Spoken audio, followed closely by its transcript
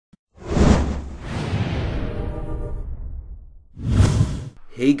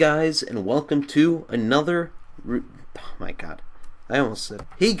Hey guys, and welcome to another. Oh my god, I almost said.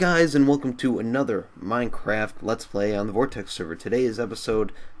 Hey guys, and welcome to another Minecraft Let's Play on the Vortex server. Today is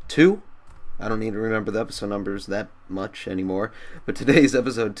episode 2. I don't need to remember the episode numbers that much anymore, but today is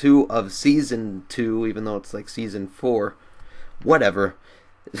episode 2 of season 2, even though it's like season 4. Whatever.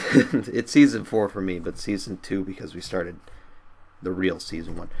 It's season 4 for me, but season 2 because we started the real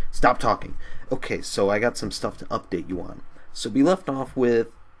season 1. Stop talking. Okay, so I got some stuff to update you on. So we left off with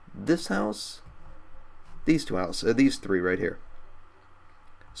this house, these two houses, these three right here.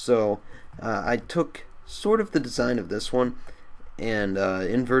 So I took sort of the design of this one and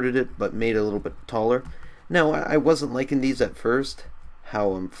inverted it, but made it a little bit taller. Now I wasn't liking these at first,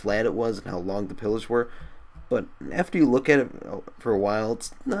 how flat it was and how long the pillars were. But after you look at it for a while,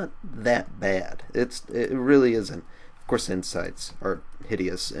 it's not that bad. It really isn't. Of course, the insides are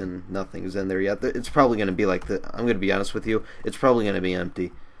hideous and nothing is in there yet. It's probably going to be like I'm going to be honest with you. It's probably going to be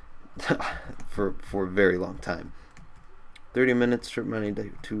empty for a very long time. 30 minutes, strip mining,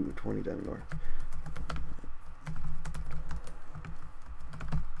 220 diamond ore.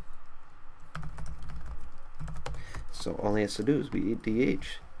 So all he has to do is be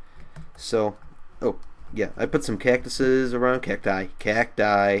DH. So, oh yeah, I put some cactuses around, cacti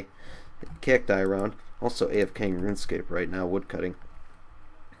around. Also AFKing RuneScape right now, woodcutting.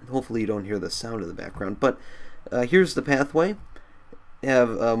 Hopefully you don't hear the sound in the background. But here's the pathway.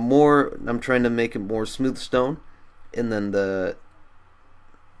 Have more. I'm trying to make it more smooth stone, and then the.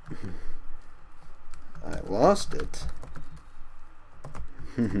 I lost it.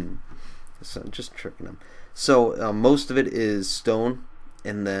 So I'm just tricking them. So most of it is stone,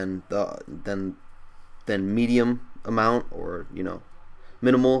 and then then medium amount, or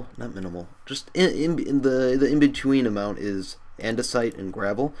minimal, not minimal, just in the in-between amount is andesite and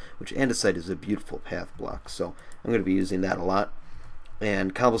gravel, which andesite is a beautiful path block, so I'm going to be using that a lot.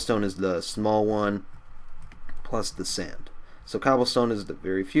 And cobblestone is the small one, plus the sand. So cobblestone is the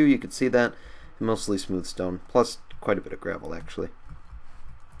very few, you can see that, mostly smooth stone, plus quite a bit of gravel actually.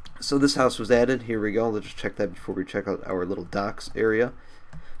 So this house was added, here we go, let's just check that before we check out our little docks area.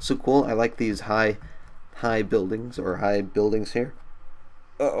 So cool, I like these high buildings, or high buildings here.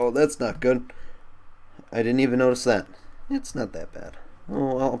 Uh-oh, that's not good. I didn't even notice that. It's not that bad.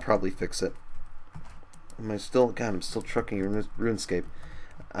 Oh, I'll probably fix it. I'm still trucking RuneScape.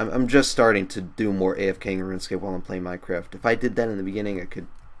 I'm just starting to do more AFKing RuneScape while I'm playing Minecraft. If I did that in the beginning, I could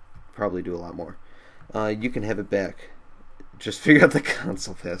probably do a lot more. You can have it back. Just figure out the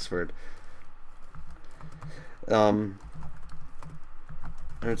console password. Starts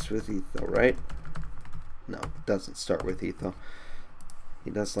with Etho, right? No, it doesn't start with Etho. He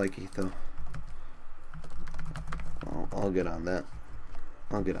does like Etho. I'll get on that.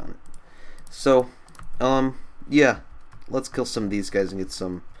 I'll get on it. So, yeah. Let's kill some of these guys and get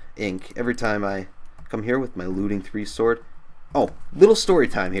some ink. Every time I come here with my looting 3 sword. Oh, little story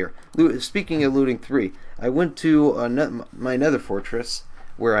time here. Speaking of looting 3, I went to my nether fortress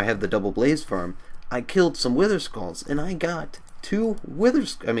where I have the double blaze farm. I killed some wither skulls and I got I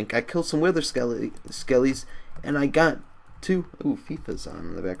killed some wither skellies and I got 2. Ooh, FIFA's on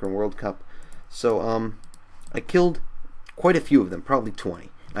in the background, World Cup. So, I killed quite a few of them, probably 20.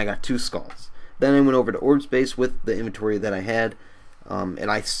 I got 2 skulls. Then I went over to Orb's base with the inventory that I had, and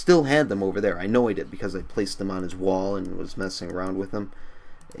I still had them over there. I know I did because I placed them on his wall and was messing around with them.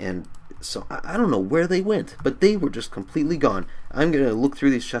 And so I don't know where they went, but they were just completely gone. I'm going to look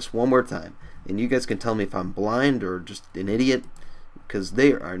through these chests one more time, and you guys can tell me if I'm blind or just an idiot, because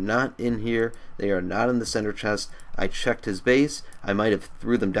they are not in here. They are not in the center chest. I checked his base. I might have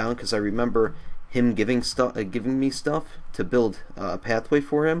threw them down because I remember him giving me stuff to build a pathway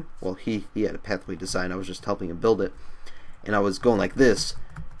for him. Well, he had a pathway design. I was just helping him build it, and I was going like this,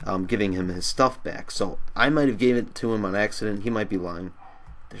 giving him his stuff back. So I might have gave it to him on accident. He might be lying.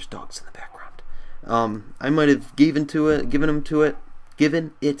 There's dogs in the background. I might have given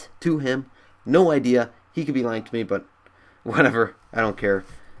it to him. No idea. He could be lying to me, but whatever. I don't care.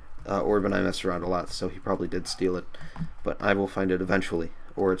 Orb and I messed around a lot, so he probably did steal it. But I will find it eventually,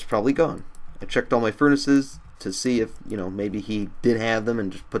 or it's probably gone. I checked all my furnaces to see if, maybe he did have them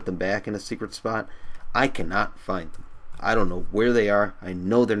and just put them back in a secret spot. I cannot find them. I don't know where they are. I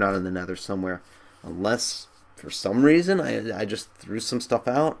know they're not in the nether somewhere. Unless, for some reason, I just threw some stuff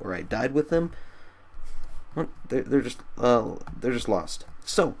out or I died with them. Well, they're just lost.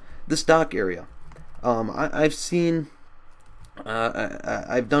 So, this dock area. I've seen...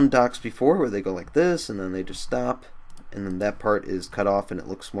 I've done docks before where they go like this and then they just stop. And then that part is cut off and it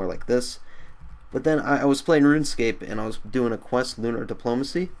looks more like this. But then I was playing RuneScape and I was doing a quest, Lunar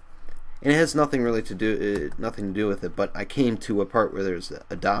Diplomacy, and it has nothing really to do with it. But I came to a part where there's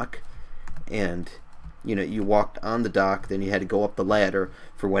a dock, and you walked on the dock, then you had to go up the ladder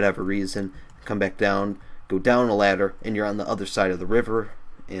for whatever reason, come back down, go down a ladder, and you're on the other side of the river,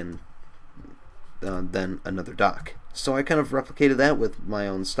 and then another dock. So I kind of replicated that with my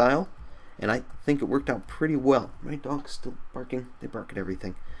own style, and I think it worked out pretty well. My dog's still barking. They bark at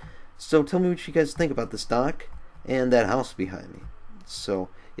everything. So tell me what you guys think about this dock and that house behind me. So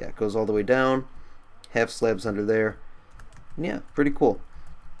yeah, it goes all the way down, half slabs under there. Yeah, pretty cool.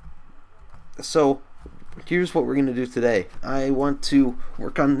 So here's what we're going to do today. I want to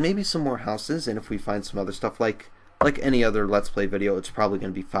work on maybe some more houses, and if we find some other stuff like any other Let's Play video, it's probably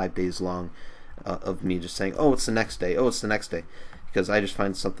going to be 5 days long of me just saying, oh, it's the next day, oh, it's the next day, because I just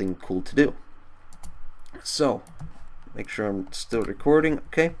find something cool to do. So make sure I'm still recording.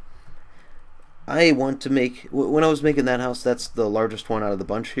 Okay. I want to make, when I was making that house, that's the largest one out of the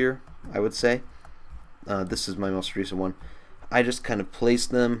bunch here, I would say. This is my most recent one. I just kind of placed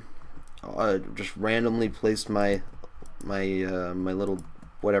them, just randomly placed my little,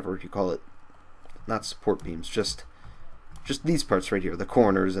 whatever you call it, not support beams, just these parts right here, the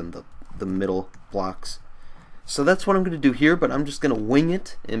corners and the middle blocks. So that's what I'm going to do here, but I'm just going to wing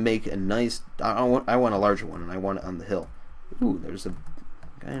it and make a nice, I want a larger one, and I want it on the hill. Ooh, there's a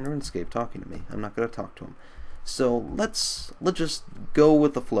guy in RuneScape talking to me. I'm not going to talk to him. So let's just go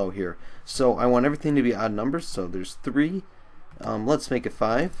with the flow here. So I want everything to be odd numbers, so there's 3. Let's make it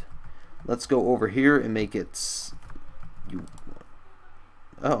 5. Let's go over here and make it,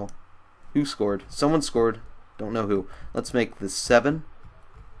 oh, who scored? Someone scored. Don't know who. Let's make this 7.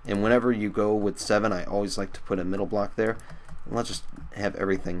 And whenever you go with 7, I always like to put a middle block there. And let's just have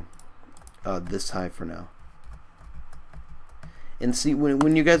everything this high for now. And see,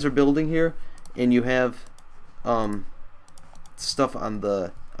 when you guys are building here and you have stuff on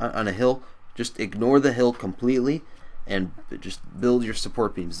a hill, just ignore the hill completely and just build your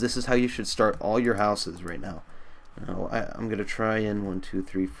support beams. This is how you should start all your houses right now. Now I'm gonna try in 1, 2,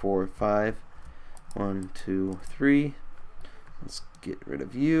 3, 4, 5. 1, 2, 3. Let's get rid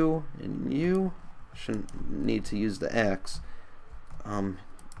of you and you. Shouldn't need to use the axe.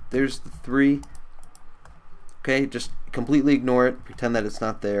 There's the 3. Okay, just completely ignore it. Pretend that it's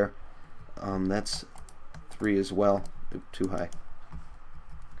not there. That's 3 as well. Oop, too high.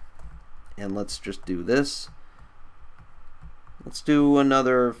 And let's just do this. Let's do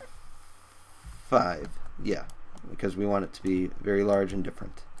another 5. Yeah, because we want it to be very large and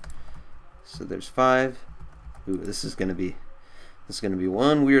different. So there's 5. Ooh, this is gonna be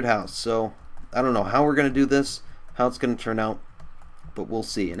one weird house. So I don't know how we're gonna do this, how it's gonna turn out, but we'll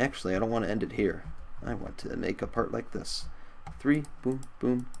see. And actually, I don't want to end it here. I want to make a part like this. 3, boom,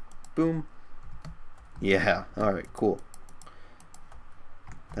 boom, boom. Yeah, alright, cool.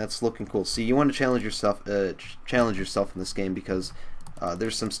 That's looking cool. See, you want to challenge yourself in this game, because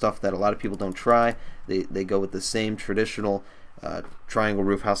there's some stuff that a lot of people don't try. They go with the same traditional triangle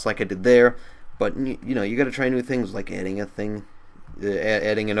roof house like I did there, but you know, you got to try new things, like adding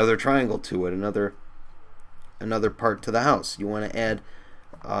another triangle to it, another part to the house. You want to add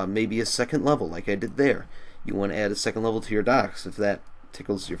maybe a second level like I did there. You want to add a second level to your docks if that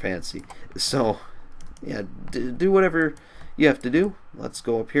tickles your fancy. So yeah, do whatever you have to do. Let's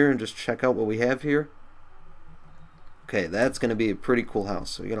go up here and just check out what we have here. Okay, that's going to be a pretty cool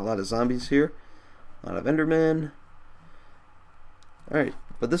house. So we got a lot of zombies here, a lot of Endermen. Alright,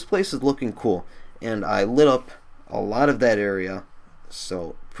 but this place is looking cool, and I lit up a lot of that area,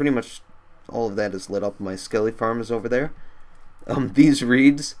 so pretty much all of that is lit up. My skelly farm is over there. These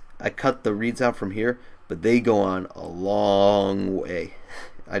reeds, I cut the reeds out from here, but they go on a long way.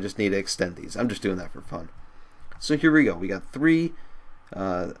 I just need to extend these. I'm just doing that for fun. So here we go. We got 3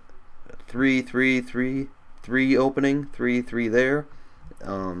 opening, 3 there,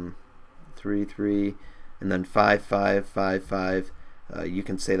 3, and then 5, 5, 5, 5. You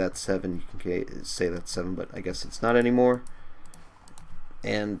can say that's 7. You can say that's 7, but I guess it's not anymore.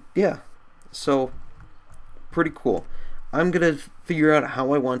 And yeah, so pretty cool. I'm gonna figure out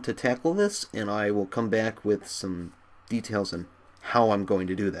how I want to tackle this, and I will come back with some details on how I'm going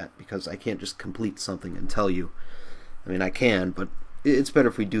to do that, because I can't just complete something and tell you. I mean, I can, but it's better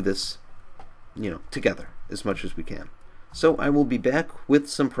if we do this, you know, together as much as we can. So I will be back with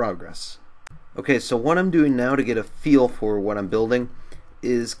some progress. Okay, so what I'm doing now to get a feel for what I'm building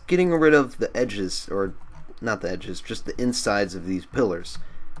is getting rid of the edges, or not the edges, just the insides of these pillars.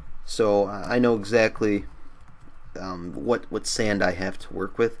 So I know exactly what sand I have to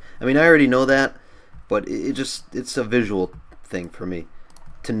work with. I mean, I already know that, but it's a visual thing for me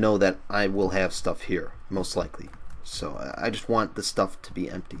to know that I will have stuff here, most likely. So I just want the stuff to be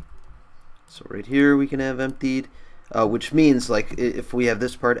empty. So right here we can have emptied, which means like if we have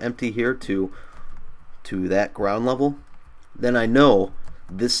this part empty here to that ground level, then I know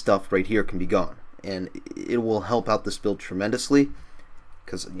this stuff right here can be gone, and it will help out this build tremendously,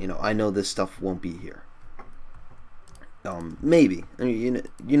 because I know this stuff won't be here. Maybe, I mean,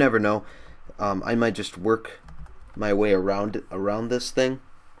 you never know. I might just work my way around this thing.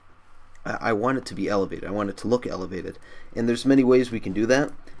 I want it to be elevated. I want it to look elevated, and there's many ways we can do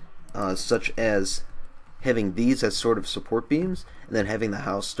that, such as having these as sort of support beams, and then having the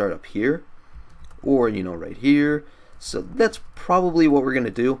house start up here, or right here. So that's probably what we're gonna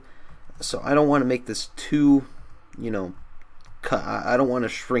do. So I don't want to make this too, I don't want to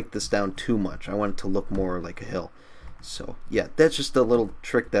shrink this down too much. I want it to look more like a hill. So yeah, that's just a little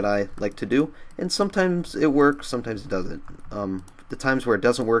trick that I like to do, and sometimes it works, sometimes it doesn't. The times where it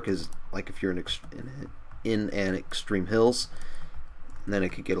doesn't work is like if you're in an extreme hills, and then it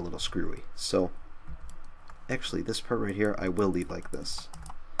could get a little screwy. So actually, this part right here I will leave like this.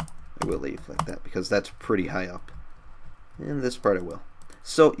 I will leave like that because that's pretty high up, and this part I will.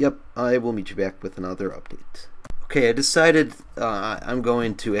 So yep, I will meet you back with another update. Okay, I decided I'm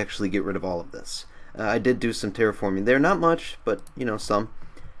going to actually get rid of all of this. I did do some terraforming there, not much, but some,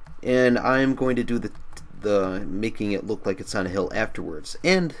 and I'm going to do the making it look like it's on a hill afterwards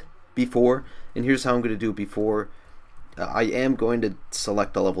and before. And here's how I'm going to do it before. I am going to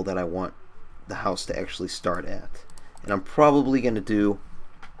select a level that I want the house to actually start at, and I'm probably going to do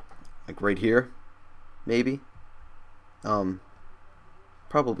like right here, maybe,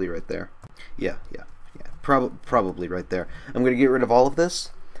 probably right there. Yeah, probably right there. I'm going to get rid of all of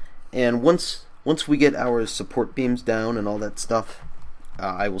this, and once we get our support beams down and all that stuff,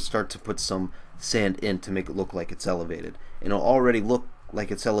 I will start to put some sand in to make it look like it's elevated. And it'll already look like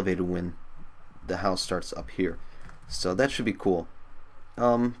it's elevated when the house starts up here. So that should be cool.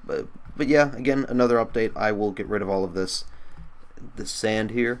 But yeah, again, another update. I will get rid of all of this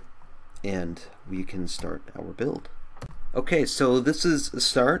sand here, and we can start our build. Okay, so this is a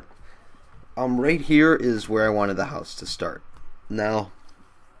start. Right here is where I wanted the house to start. Now,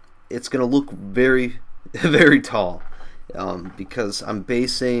 it's gonna look very, very tall, because I'm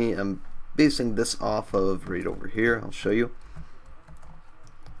basing this off of right over here. I'll show you.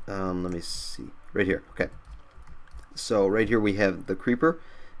 Let me see, right here. Okay, so right here we have the creeper,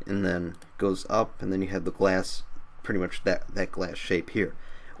 and then goes up, and then you have the glass, pretty much that glass shape here.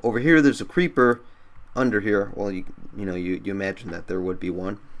 Over here, there's a creeper under here. Well, you imagine that there would be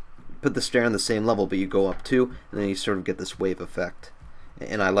one. Put the stair on the same level, but you go up two, and then you sort of get this wave effect.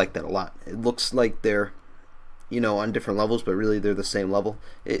 And I like that a lot. It looks like they're, on different levels, but really they're the same level.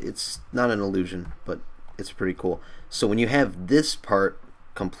 It's not an illusion, but it's pretty cool. So when you have this part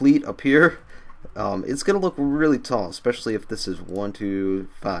complete up here, it's going to look really tall, especially if this is 1, 2,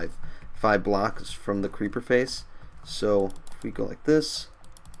 5 blocks from the creeper face. So if we go like this,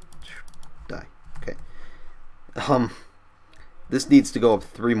 die. Okay. This needs to go up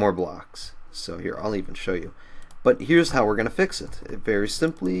 3 more blocks. So here, I'll even show you. But here's how we're going to fix it. Very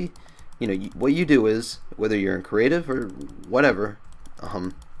simply, what you do is, whether you're in creative or whatever,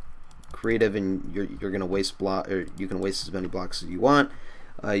 creative and you're going to waste or you can waste as many blocks as you want.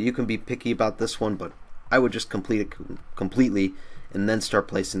 You can be picky about this one, but I would just complete it completely and then start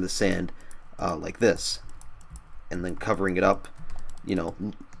placing the sand like this, and then covering it up,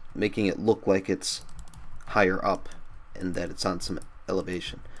 making it look like it's higher up and that it's on some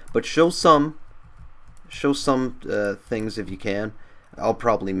elevation. But show some things if you can. I'll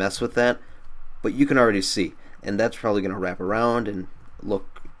probably mess with that, but you can already see, and that's probably going to wrap around and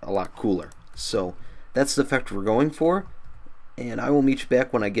look a lot cooler. So that's the effect we're going for, and I will meet you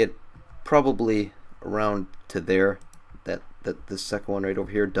back when I get probably around to there, that this second one right over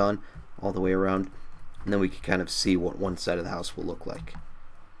here done all the way around, and then we can kind of see what one side of the house will look like.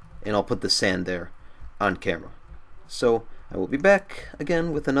 And I'll put the sand there on camera. So I will be back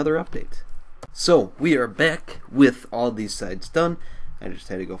again with another update. So we are back with all these sides done. I just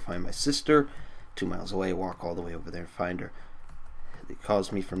had to go find my sister 2 miles away, walk all the way over there and find her. It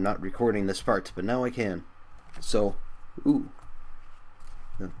caused me from not recording this part, but now I can. So,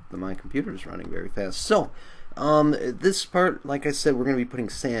 my computer is running very fast. So, this part, like I said, we're going to be putting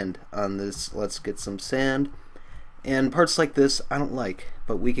sand on this. Let's get some sand. And parts like this I don't like,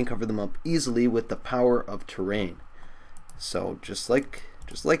 but we can cover them up easily with the power of terrain. So just like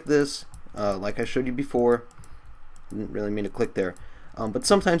this, like I showed you before. Didn't really mean to click there, but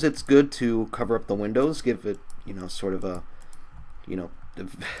sometimes it's good to cover up the windows, give it sort of a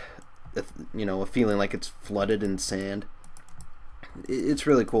a feeling like it's flooded in sand. It's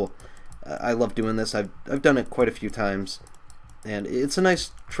really cool. I love doing this. I've done it quite a few times, and it's a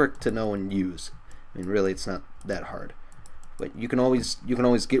nice trick to know and use. I mean, really, it's not that hard. But you can always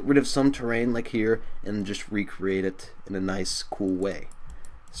get rid of some terrain like here and just recreate it in a nice, cool way.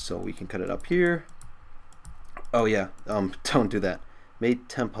 So we can cut it up here. Oh yeah, don't do that. Made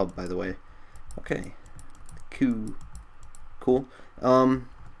temp hub, by the way. Okay, cool.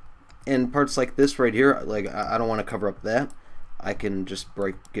 And parts like this right here, like I don't want to cover up that. I can just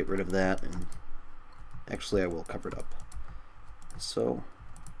get rid of that, and actually I will cover it up. So,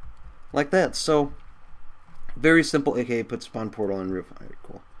 like that. So, very simple. AKA put spawn portal on roof. Alright,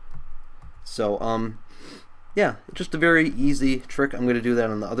 cool. So, yeah, just a very easy trick. I'm going to do that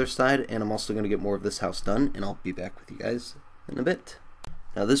on the other side, and I'm also going to get more of this house done, and I'll be back with you guys in a bit.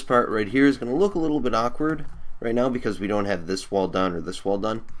 Now this part right here is going to look a little bit awkward right now because we don't have this wall done or this wall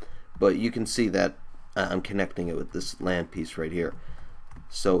done, but you can see that I'm connecting it with this land piece right here.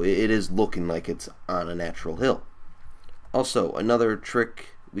 So it is looking like it's on a natural hill. Also, another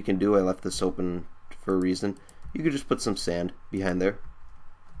trick we can do, I left this open for a reason, you could just put some sand behind there.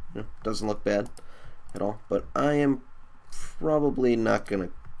 You know, doesn't look bad at all, but I am probably not going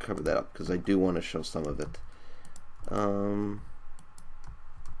to cover that up because I do want to show some of it.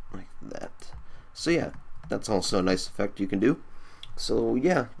 Like that. So yeah, that's also a nice effect you can do. So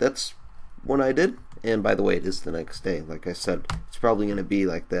yeah, that's what I did. And by the way, it is the next day. Like I said, it's probably going to be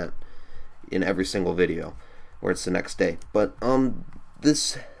like that in every single video where it's the next day. But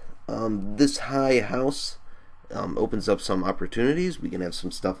this high house opens up some opportunities. We can have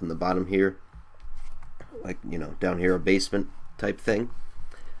some stuff in the bottom here, like, you know, down here, a basement type thing.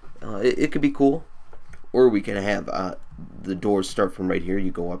 It could be cool. Or we can have the doors start from right here.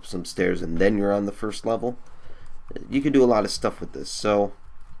 You go up some stairs and then you're on the first level. You can do a lot of stuff with this. So,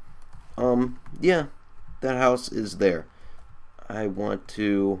 yeah, that house is there. I want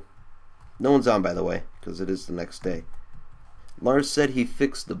to... No one's on, by the way, because it is the next day. Lars said he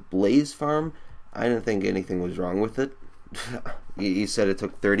fixed the blaze farm. I didn't think anything was wrong with it. He said it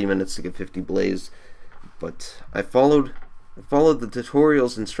took 30 minutes to get 50 blaze, but I followed the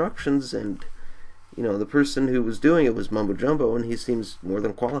tutorial's instructions, and you know, the person who was doing it was Mumbo Jumbo, and he seems more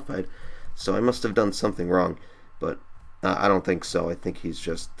than qualified. So I must have done something wrong, but I don't think so. I think he's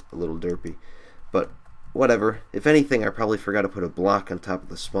just a little derpy. But whatever. If anything, I probably forgot to put a block on top of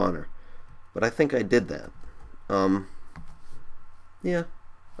the spawner. But I think I did that. Yeah,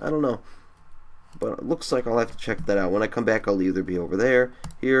 I don't know. But it looks like I'll have to check that out. When I come back, I'll either be over there,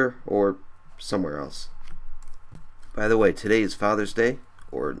 here, or somewhere else. By the way, today is Father's Day,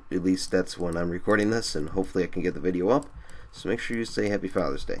 or at least that's when I'm recording this, and hopefully I can get the video up. So make sure you say Happy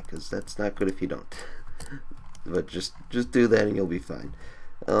Father's Day, because that's not good if you don't. But just do that and you'll be fine.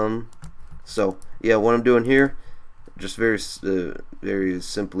 So yeah, what I'm doing here, just very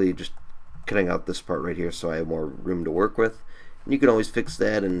simply just cutting out this part right here so I have more room to work with. And you can always fix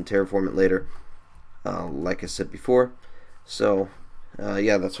that and terraform it later, like I said before. So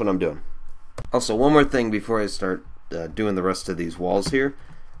yeah, that's what I'm doing. Also, one more thing before I start doing the rest of these walls here.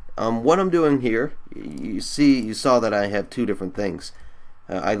 What I'm doing here, you saw that I have two different things.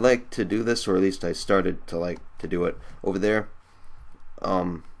 I like to do this, or at least I started to like to do it over there.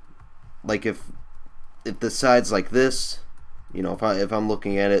 Like if the sides like this, you know, if I'm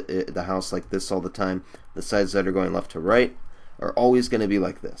looking at it, the house like this all the time, the sides that are going left to right are always going to be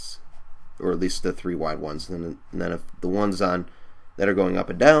like this, or at least the three wide ones. And then if the ones that are going up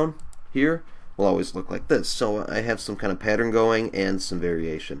and down here will always look like this. So I have some kind of pattern going and some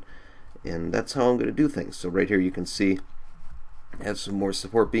variation, and that's how I'm going to do things. So right here you can see I have some more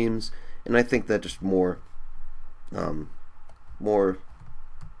support beams, and I think that just more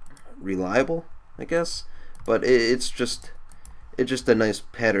reliable, I guess. But it's just a nice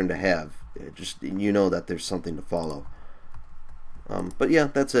pattern to have. You know that there's something to follow. But yeah,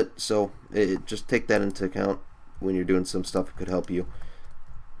 that's it. So just take that into account when you're doing some stuff. It could help you.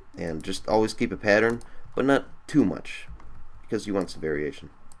 And just always keep a pattern, but not too much, because you want some variation.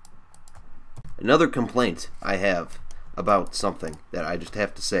 Another complaint I have about something that I just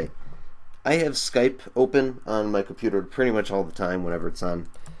have to say. I have Skype open on my computer pretty much all the time whenever it's on.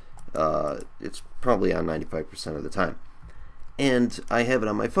 It's probably on 95% of the time. And I have it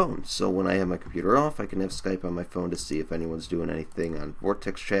on my phone, so when I have my computer off, I can have Skype on my phone to see if anyone's doing anything on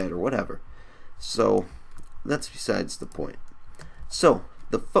Vortex chat or whatever. So that's besides the point. So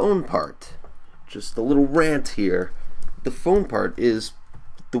the phone part, just a little rant here. The phone part is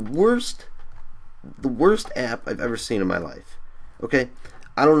the worst app I've ever seen in my life. Okay,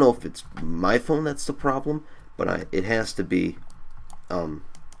 I don't know if it's my phone that's the problem, but it has to be the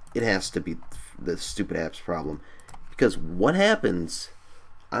stupid app's problem. Because what happens?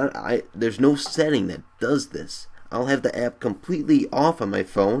 There's no setting that does this. I'll have the app completely off on my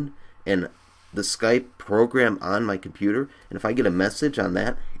phone and the Skype program on my computer, and if I get a message on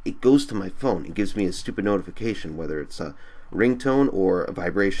that, it goes to my phone. It gives me a stupid notification, whether it's a ringtone or a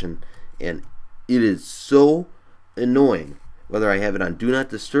vibration, and it is so annoying. Whether I have it on Do Not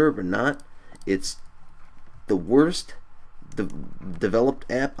Disturb or not, it's the worst developed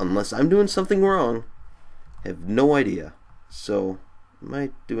app unless I'm doing something wrong. I have no idea. So, am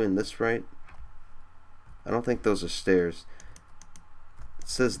I doing this right? I don't think those are stairs. It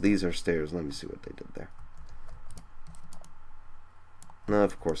says these are stairs. Let me see what they did there. No,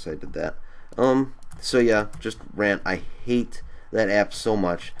 of course I did that. So yeah, just rant. I hate that app so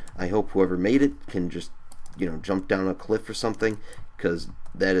much. I hope whoever made it can just, jump down a cliff or something, because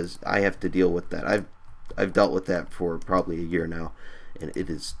I have to deal with that. I've dealt with that for probably a year now, and it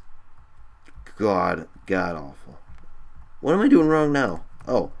is god awful. What am I doing wrong now?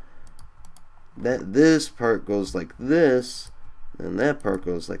 Oh, this part goes like this, and that part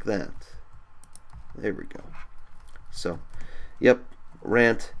goes like that. There we go. So, yep,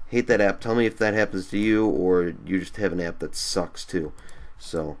 rant. Hate that app. Tell me if that happens to you, or you just have an app that sucks too.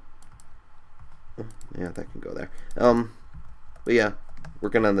 So, yeah, that can go there. But yeah,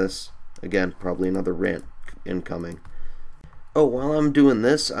 working on this again. Probably another rant incoming. Oh, while I'm doing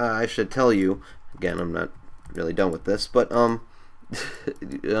this, I should tell you again. I'm not really done with this, but the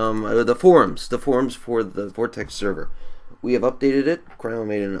forums for the Vortex server. We have updated it. Cryo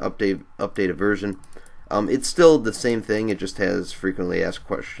made an updated version. It's still the same thing. It just has frequently asked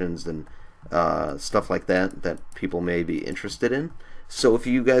questions and stuff like that people may be interested in. So if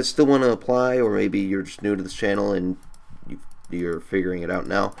you guys still want to apply, or maybe you're just new to this channel and you're figuring it out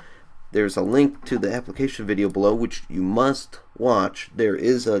now, there's a link to the application video below, which you must watch. There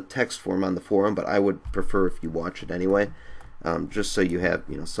is a text form on the forum, but I would prefer if you watch it anyway, just so you have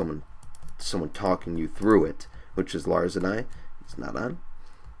someone talking you through it, which is Lars and I. He's not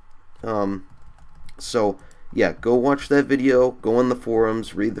on. So yeah, go watch that video, go on the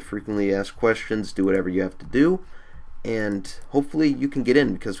forums, read the frequently asked questions, do whatever you have to do, and hopefully you can get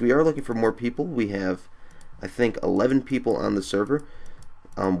in, because we are looking for more people. We have, I think, 11 people on the server.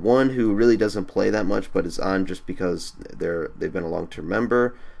 One who really doesn't play that much, but is on just because they've been a long-term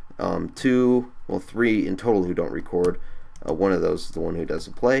member. 3 in total who don't record. One of those is the one who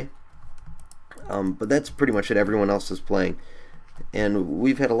doesn't play. But that's pretty much it. Everyone else is playing. And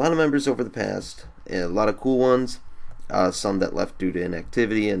we've had a lot of members over the past, a lot of cool ones, some that left due to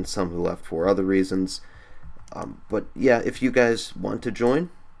inactivity, and some who left for other reasons. But yeah, if you guys want to join,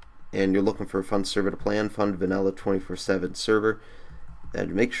 and you're looking for a fun server to play on, fun vanilla 24/7 server,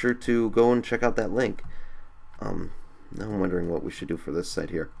 and make sure to go and check out that link. Now I'm wondering what we should do for this site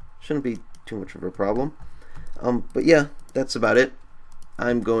here. Shouldn't be too much of a problem. But yeah, that's about it.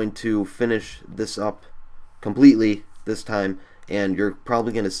 I'm going to finish this up completely this time, and you're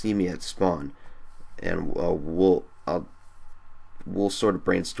probably going to see me at spawn, and we'll sort of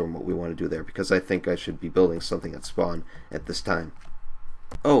brainstorm what we want to do there, because I think I should be building something at spawn at this time.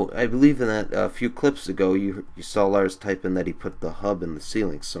 Oh, I believe in that a few clips ago you saw Lars type in that he put the hub in the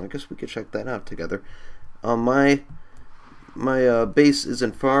ceiling, so I guess we could check that out together. My base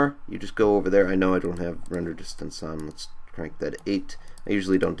isn't far. You just go over there. I know I don't have render distance on. Let's crank that 8. I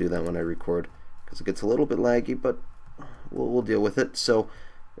usually don't do that when I record because it gets a little bit laggy, but we'll deal with it. So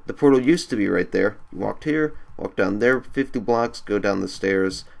the portal used to be right there. You walked here, walk down there 50 blocks, go down the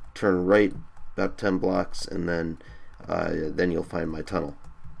stairs, turn right about 10 blocks, and then you'll find my tunnel.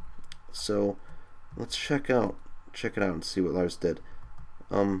 So let's check it out and see what Lars did.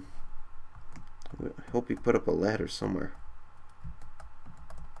 I hope he put up a ladder somewhere.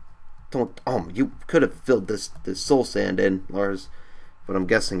 You could have filled this soul sand in, Lars, but I'm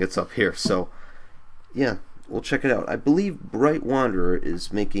guessing it's up here. So yeah, we'll check it out. I believe Bright Wanderer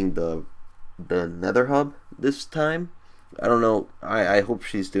is making the Nether hub this time. I don't know. I hope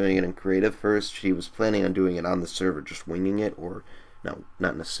she's doing it in creative first. She was planning on doing it on the server, just winging it, or no,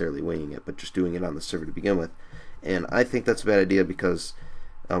 not necessarily winging it, but just doing it on the server to begin with. And I think that's a bad idea because,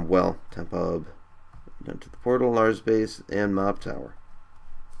 temp hub, down to the portal, Lars base, and mob tower.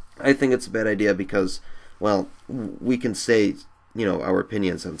 I think it's a bad idea because, well, we can say, our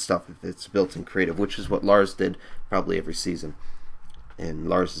opinions on stuff if it's built in creative, which is what Lars did probably every season. And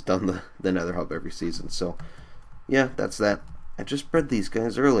Lars has done the Nether hub every season, so yeah, that's that. I just bred these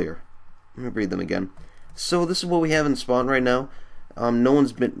guys earlier. Let me breed them again. So this is what we have in spawn right now. No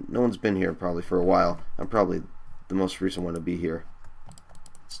one's been here probably for a while. I'm probably the most recent one to be here.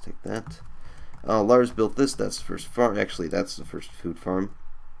 Let's take that. Lars built this. That's the first farm. Actually, that's the first food farm.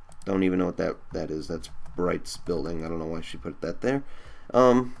 Don't even know what that is. That's Bright's building. I don't know why she put that there.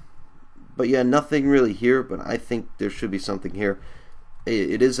 But yeah, nothing really here. But I think there should be something here.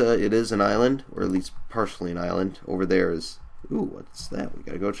 It is an island, or at least partially an island. Over there is, ooh, what's that? We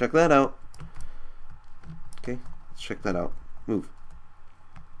gotta go check that out. Okay, let's check that out. Move.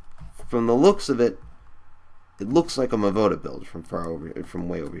 From the looks of it, it looks like a Mavoda build from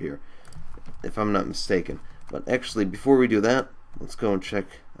way over here, if I'm not mistaken. But actually, before we do that, let's go and check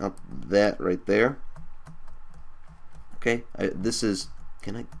out that right there. Okay, this is.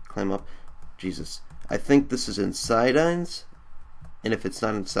 Can I climb up? Jesus, I think this is in Sidines. And if it's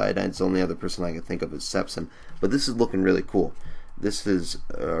not in Sidines, the only other person I can think of is Sepson. But this is looking really cool. This is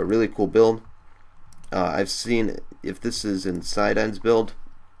a really cool build. I've seen, if this is in Sidines build,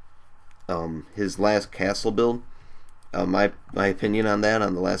 his last castle build, my opinion on that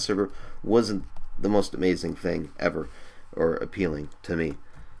on the last server wasn't the most amazing thing ever, or appealing to me.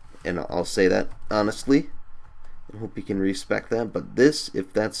 And I'll say that honestly. I hope you can respect that. But this,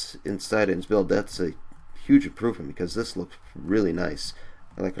 if that's in Sidines build, that's a huge improvement, because this looks really nice.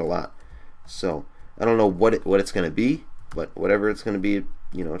 I like it a lot. So I don't know what it's going to be, but whatever it's going to be,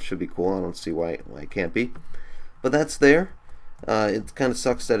 you know, it should be cool. I don't see why it can't be. But that's there. It kind of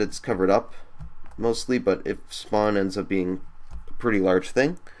sucks that it's covered up mostly, but if spawn ends up being a pretty large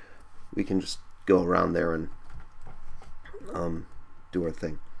thing, we can just go around there and do our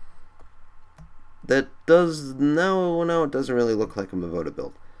thing. That does no, it doesn't really look like a Mavoda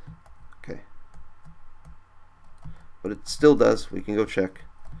build. Okay. But it still does. We can go check.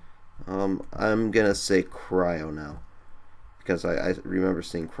 I'm gonna say cryo now, because I remember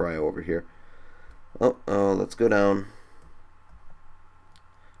seeing cryo over here. Oh, let's go down.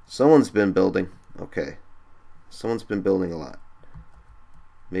 Someone's been building. Okay, someone's been building a lot.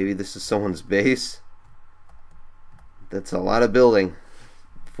 Maybe this is someone's base. That's a lot of building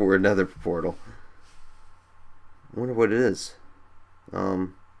for another portal. I wonder what it is. I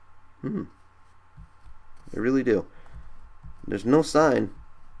really do. There's no sign,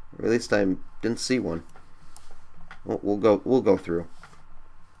 or at least I didn't see one. Well, we'll go through.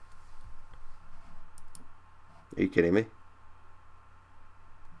 Are you kidding me?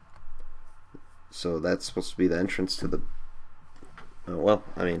 So that's supposed to be the entrance to the. Well,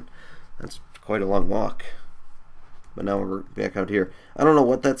 I mean, that's quite a long walk. But now we're back out here. I don't know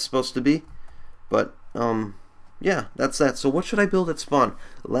what that's supposed to be, but yeah, that's that. So what should I build at spawn?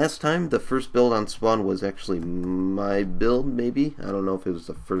 Last time, the first build on spawn was actually my build, maybe? I don't know if it was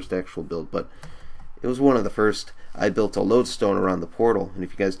the first actual build, but it was one of the first. I built a lodestone around the portal, and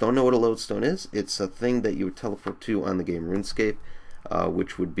if you guys don't know what a lodestone is, it's a thing that you would teleport to on the game RuneScape,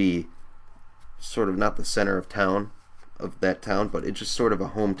 which would be sort of not the center of that town, but it's just sort of a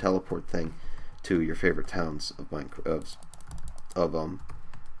home teleport thing to your favorite towns of Minecraft, of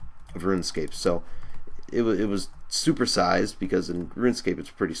RuneScape. So it was super sized, because in RuneScape it's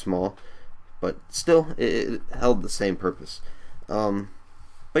pretty small, but still it held the same purpose.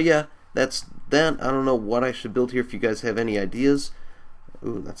 But yeah, that's that. I don't know what I should build here. If you guys have any ideas,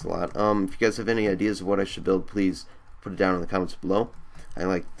 ooh, that's a lot. If you guys have any ideas of what I should build, please put it down in the comments below. I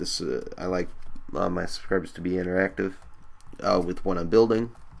like this. I like my subscribers to be interactive with what I'm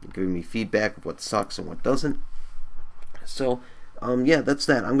building, giving me feedback of what sucks and what doesn't. So yeah, that's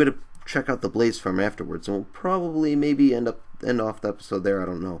that. I'm gonna check out the Blaze Farm afterwards, and we'll probably maybe end off the episode there. I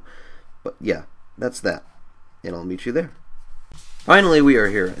don't know, but yeah, that's that, and I'll meet you there. Finally, we are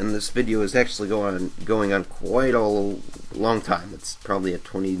here, and this video is actually going on quite a long time. It's probably at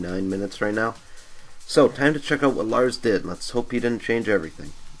 29 minutes right now. So time to check out what Lars did. Let's hope he didn't change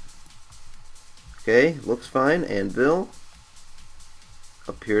everything. Okay, looks fine. Anvil.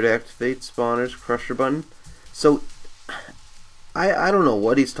 Up here to activate spawners, crusher button. So I don't know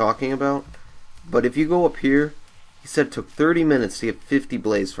what he's talking about, but if you go up here, he said it took 30 minutes to get 50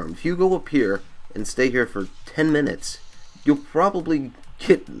 Blaze Farm. If you go up here and stay here for 10 minutes, you'll probably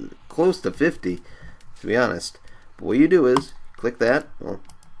get close to 50, to be honest. But what you do is, click that. Well,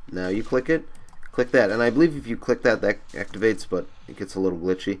 now you click it. Click that. And I believe if you click that, that activates, but it gets a little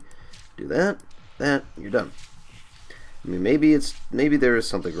glitchy. Do that, you're done. I mean, maybe there is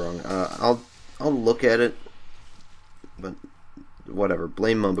something wrong. I'll look at it, but whatever.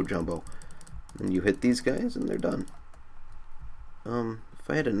 Blame Mumbo Jumbo. And you hit these guys, and they're done. If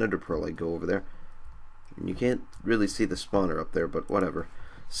I had a Nether Pearl, I'd go over there. And you can't really see the spawner up there, but whatever.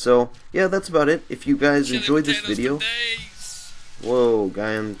 So yeah, that's about it. If you guys enjoyed this video, whoa,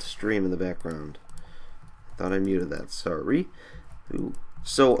 guy on stream in the background. Thought I muted that. Sorry. Ooh.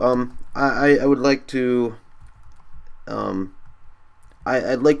 So I would like to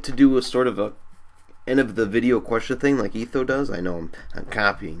I'd like to do a sort of a end of the video question thing like Etho does. I know I'm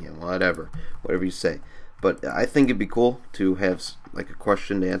copying him, whatever you say. But I think it'd be cool to have like a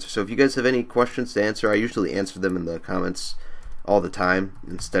question to answer. So if you guys have any questions to answer, I usually answer them in the comments all the time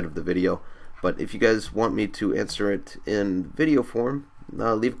instead of the video. But if you guys want me to answer it in video form,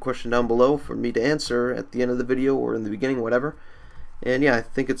 leave a question down below for me to answer at the end of the video or in the beginning, whatever. And yeah, I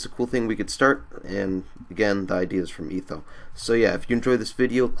think it's a cool thing we could start. And again, the idea is from Etho. So yeah, if you enjoyed this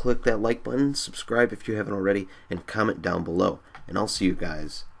video, click that like button, subscribe if you haven't already, and comment down below. And I'll see you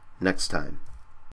guys next time.